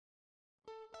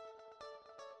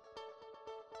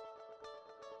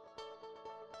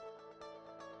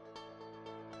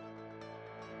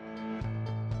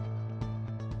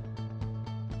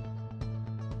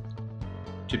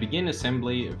To begin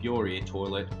assembly of your ear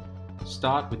toilet,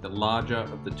 start with the larger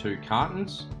of the two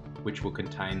cartons, which will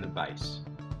contain the base.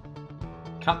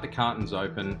 Cut the cartons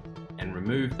open and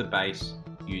remove the base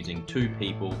using two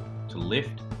people to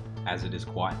lift, as it is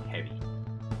quite heavy.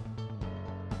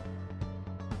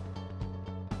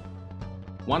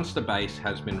 Once the base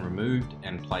has been removed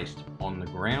and placed on the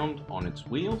ground on its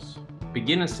wheels,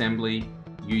 begin assembly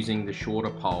using the shorter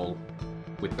pole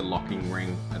with the locking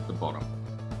ring at the bottom.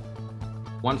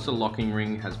 Once the locking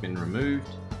ring has been removed,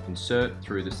 insert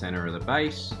through the center of the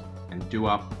base and do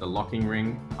up the locking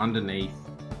ring underneath,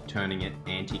 turning it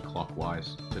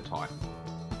anti-clockwise to tighten.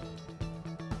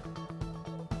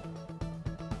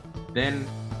 Then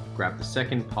grab the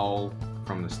second pole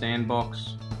from the stand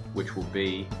box, which will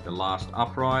be the last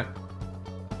upright,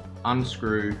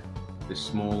 unscrew the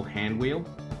small hand wheel,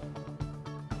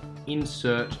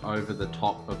 insert over the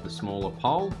top of the smaller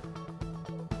pole,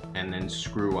 and then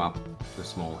screw up the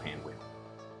small hand wheel.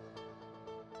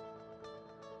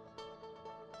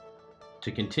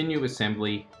 To continue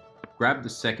assembly, grab the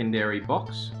secondary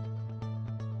box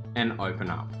and open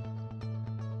up.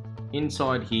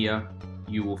 Inside here,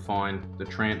 you will find the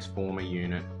transformer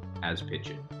unit as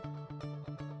pictured.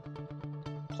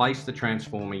 Place the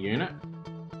transformer unit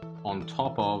on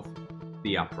top of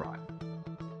the upright.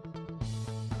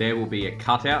 There will be a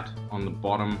cutout on the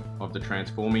bottom of the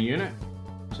transformer unit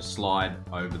to slide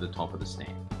over the top of the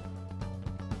stand.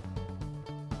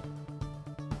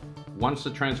 Once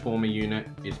the transformer unit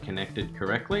is connected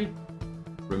correctly,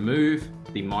 remove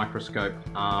the microscope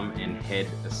arm and head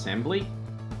assembly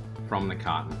from the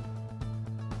carton.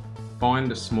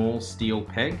 Find a small steel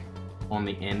peg on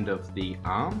the end of the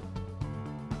arm,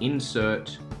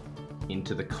 insert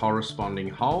into the corresponding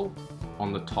hole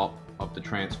on the top of the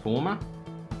transformer,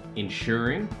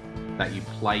 ensuring that you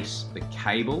place the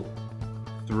cable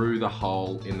through the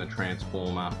hole in the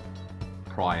transformer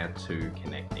prior to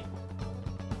connecting.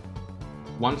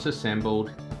 Once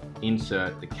assembled,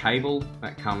 insert the cable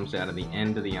that comes out of the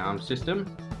end of the arm system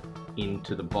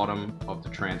into the bottom of the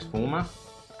transformer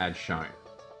as shown.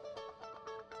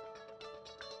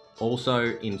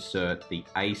 Also insert the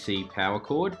AC power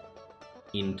cord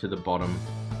into the bottom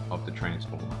of the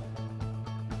transformer.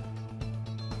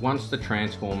 Once the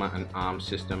transformer and arm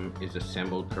system is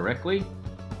assembled correctly,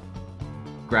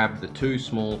 grab the two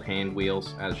small hand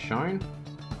wheels as shown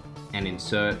and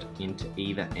insert into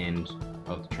either end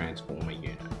of the transformer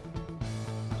unit.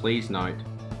 Please note,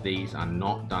 these are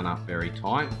not done up very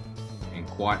tight and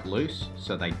quite loose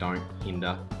so they don't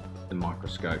hinder the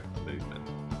microscope movement.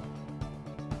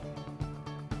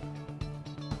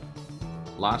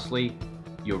 Lastly,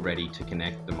 you're ready to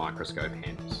connect the microscope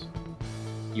handles.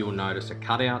 You will notice a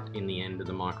cutout in the end of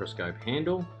the microscope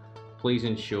handle. Please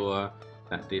ensure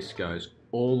that this goes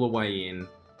all the way in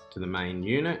to the main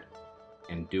unit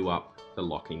and do up the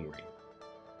locking ring.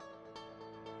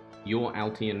 Your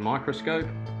Altian microscope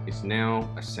is now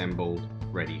assembled,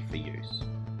 ready for use.